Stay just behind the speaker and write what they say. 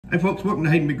Hey folks, welcome to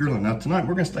Heath Grilling. Now tonight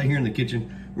we're gonna stay here in the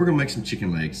kitchen. We're gonna make some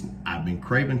chicken legs. I've been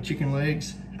craving chicken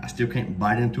legs. I still can't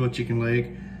bite into a chicken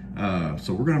leg.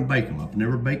 So we're gonna bake them. I've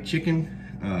never baked chicken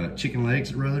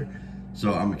legs rather.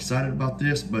 So I'm excited about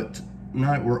this, but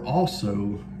tonight we're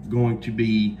also going to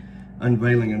be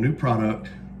unveiling a new product,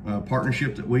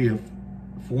 partnership that we have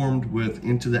formed with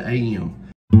Into the AM.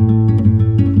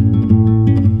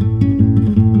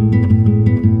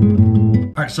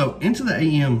 All right, so Into the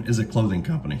AM is a clothing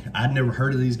company. I'd never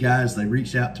heard of these guys. They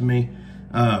reached out to me,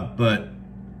 but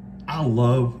I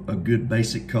love a good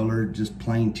basic color, just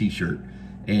plain t-shirt.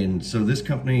 And so this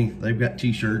company, they've got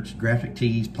t-shirts, graphic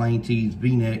tees, plain tees,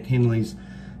 V-neck, Henleys.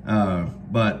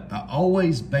 But I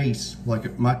always base,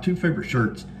 like my two favorite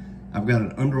shirts, I've got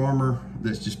an Under Armour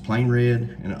that's just plain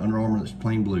red and an Under Armour that's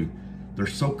plain blue. They're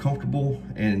so comfortable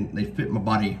and they fit my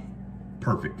body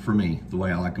perfect for me, the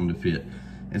way I like them to fit.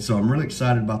 And so I'm really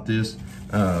excited about this.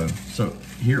 So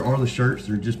here are the shirts.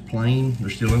 They're just plain, they're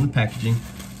still in the packaging,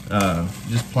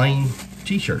 just plain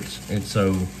t-shirts. And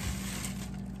so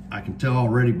I can tell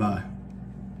already by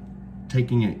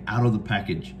taking it out of the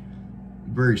package,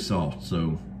 very soft.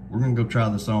 So we're gonna go try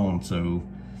this on, so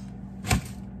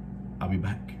I'll be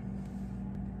back.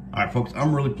 All right, folks,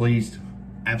 I'm really pleased.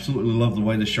 Absolutely love the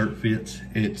way the shirt fits.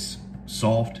 It's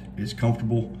soft, it's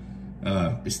comfortable,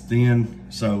 it's thin.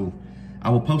 So I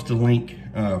will post a link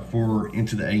for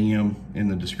Into the AM in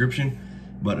the description,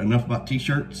 but enough about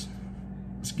t-shirts.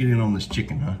 Let's get in on this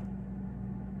chicken, huh?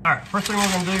 All right, first thing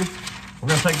we're gonna do, we're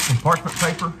gonna take some parchment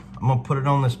paper. I'm gonna put it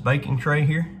on this baking tray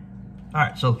here. All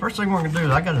right, so the first thing we're gonna do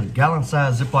is I got a gallon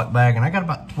size Ziploc bag and I got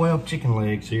about 12 chicken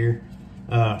legs here.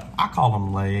 I call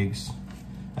them legs.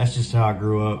 That's just how I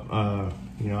grew up.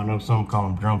 You know, I know some call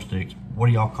them drumsticks. What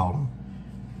do y'all call them?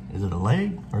 Is it a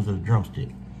leg or is it a drumstick?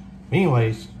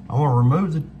 Anyways, I want to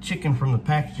remove the chicken from the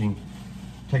packaging.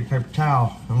 Take a paper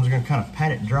towel. I'm just going to kind of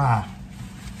pat it dry,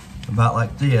 about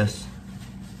like this.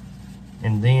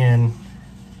 And then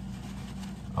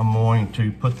I'm going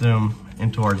to put them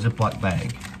into our Ziploc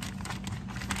bag.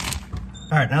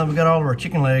 All right, now that we got all of our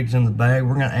chicken legs in the bag,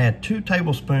 we're going to add 2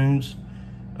 tablespoons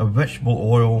of vegetable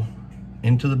oil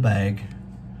into the bag.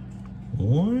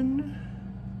 1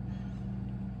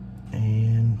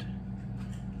 and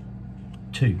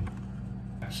 2.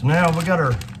 So now we got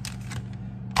our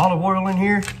olive oil in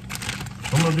here.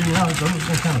 What I'm gonna do now is I'm just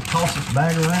gonna kind of toss this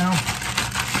bag around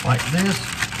like this.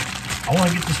 I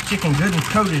wanna get this chicken good and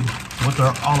coated with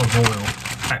our olive oil.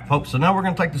 All right, folks, so now we're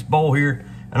gonna take this bowl here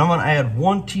and I'm gonna add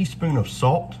 1 teaspoon of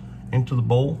salt into the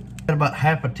bowl. Add about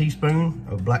half a teaspoon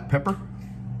of black pepper.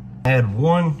 Add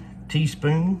 1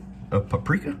 teaspoon of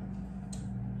paprika.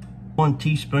 1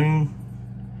 teaspoon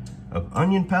of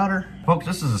onion powder. Folks,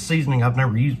 this is a seasoning I've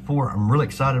never used before. I'm really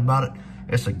excited about it.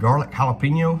 It's a garlic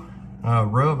jalapeno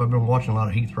rub. I've been watching a lot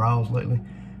of Heath Riles lately,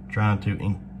 trying to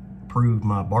improve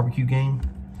my barbecue game.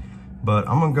 But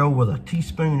I'm gonna go with 1.5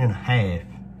 teaspoons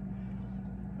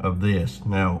of this.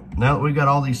 Now that we've got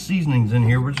all these seasonings in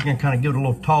here, we're just gonna kind of give it a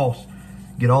little toss,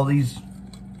 get all these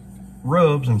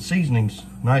rubs and seasonings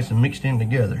nice and mixed in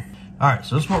together. All right,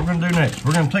 so this is what we're gonna do next.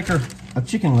 We're gonna take a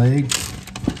chicken leg,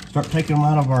 start taking them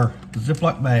out of our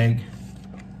Ziploc bag.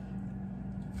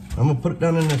 I'm gonna put it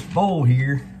down in this bowl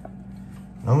here.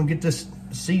 I'm gonna get this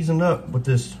seasoned up with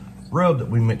this rub that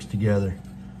we mixed together.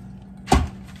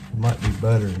 It might be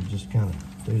better to just kind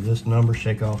of do this number,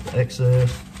 shake off the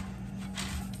excess.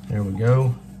 There we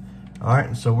go. All right,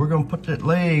 and so we're gonna put that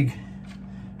leg,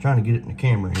 trying to get it in the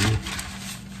camera here.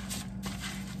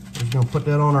 We're gonna put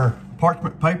that on our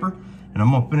parchment paper and I'm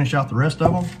gonna finish out the rest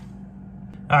of them.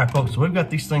 All right, folks, so we've got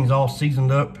these things all seasoned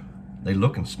up. They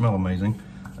look and smell amazing.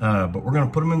 But we're gonna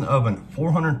put them in the oven at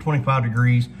 425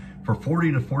 degrees for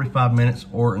 40 to 45 minutes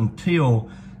or until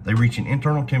they reach an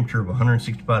internal temperature of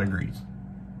 165 degrees.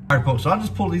 All right, folks, so I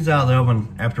just pulled these out of the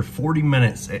oven after 40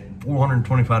 minutes at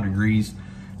 425 degrees.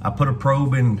 I put a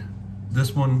probe in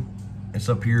this one. It's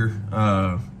up here,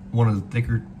 one of the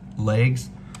thicker legs.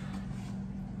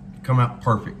 Come out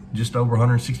perfect, just over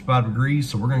 165 degrees.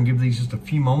 So we're gonna give these just a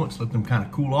few moments, let them kind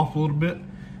of cool off a little bit.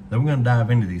 Then we're gonna dive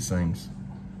into these things.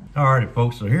 Alrighty,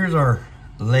 folks, so here's our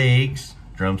legs,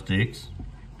 drumsticks,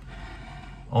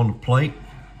 on the plate.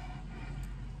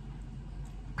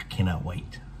 I cannot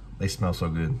wait. They smell so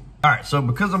good. All right, so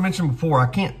because I mentioned before,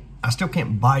 I still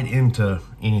can't bite into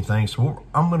anything. So what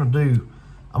I'm gonna do,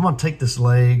 I'm gonna take this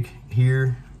leg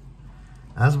here,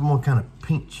 as I'm gonna kind of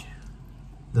pinch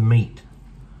the meat.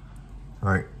 All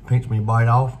right, pinch me bite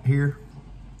off here.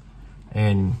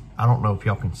 And I don't know if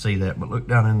y'all can see that, but look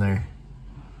down in there.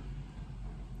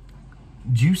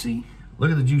 Juicy,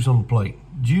 look at the juice on the plate.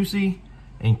 Juicy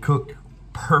and cooked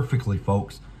perfectly,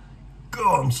 folks.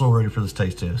 God, I'm so ready for this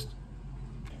taste test.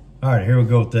 All right, here we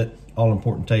go with that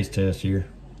all-important taste test here.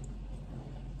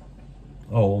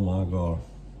 Oh my God.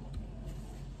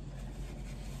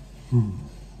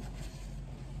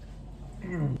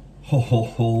 Ho ho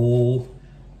ho.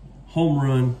 Home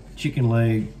run chicken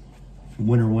leg,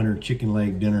 winter chicken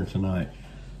leg dinner tonight.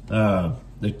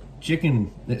 The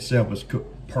chicken itself was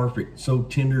cooked perfect, so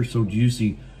tender, so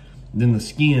juicy. Then the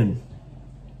skin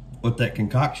with that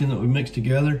concoction that we mixed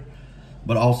together,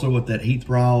 but also with that Heath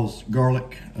Rile's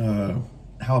garlic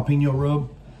jalapeno rub.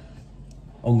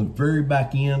 On the very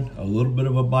back end, a little bit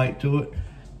of a bite to it,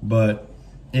 but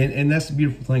and that's the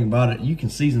beautiful thing about it. You can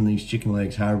season these chicken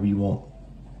legs however you want.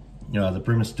 The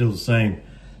premise is still the same.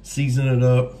 Season it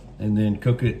up and then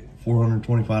cook it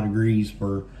 425 degrees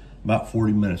for about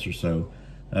 40 minutes or so.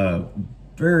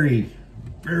 Very,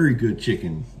 very good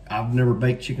chicken. I've never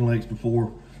baked chicken legs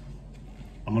before.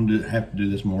 I'm gonna have to do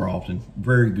this more often.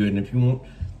 Very good. And if you want,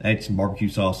 add some barbecue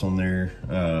sauce on there.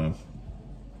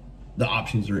 The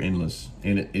options are endless,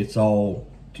 and it's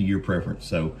all to your preference.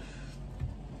 So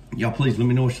y'all please let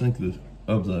me know what you think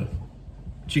of the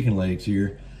chicken legs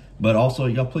here. But also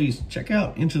y'all please check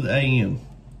out Into the AM.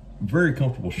 Very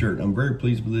comfortable shirt. I'm very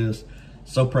pleased with this.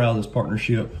 So proud of this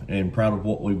partnership and proud of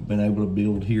what we've been able to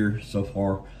build here so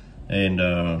far. And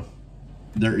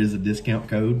there is a discount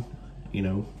code, you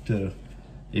know, to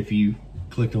if you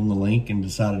clicked on the link and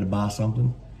decided to buy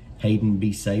something, Hayden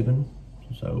be saving.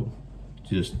 So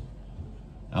just,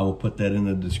 I will put that in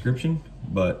the description.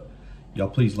 But y'all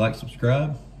please like,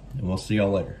 subscribe, and we'll see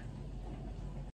y'all later.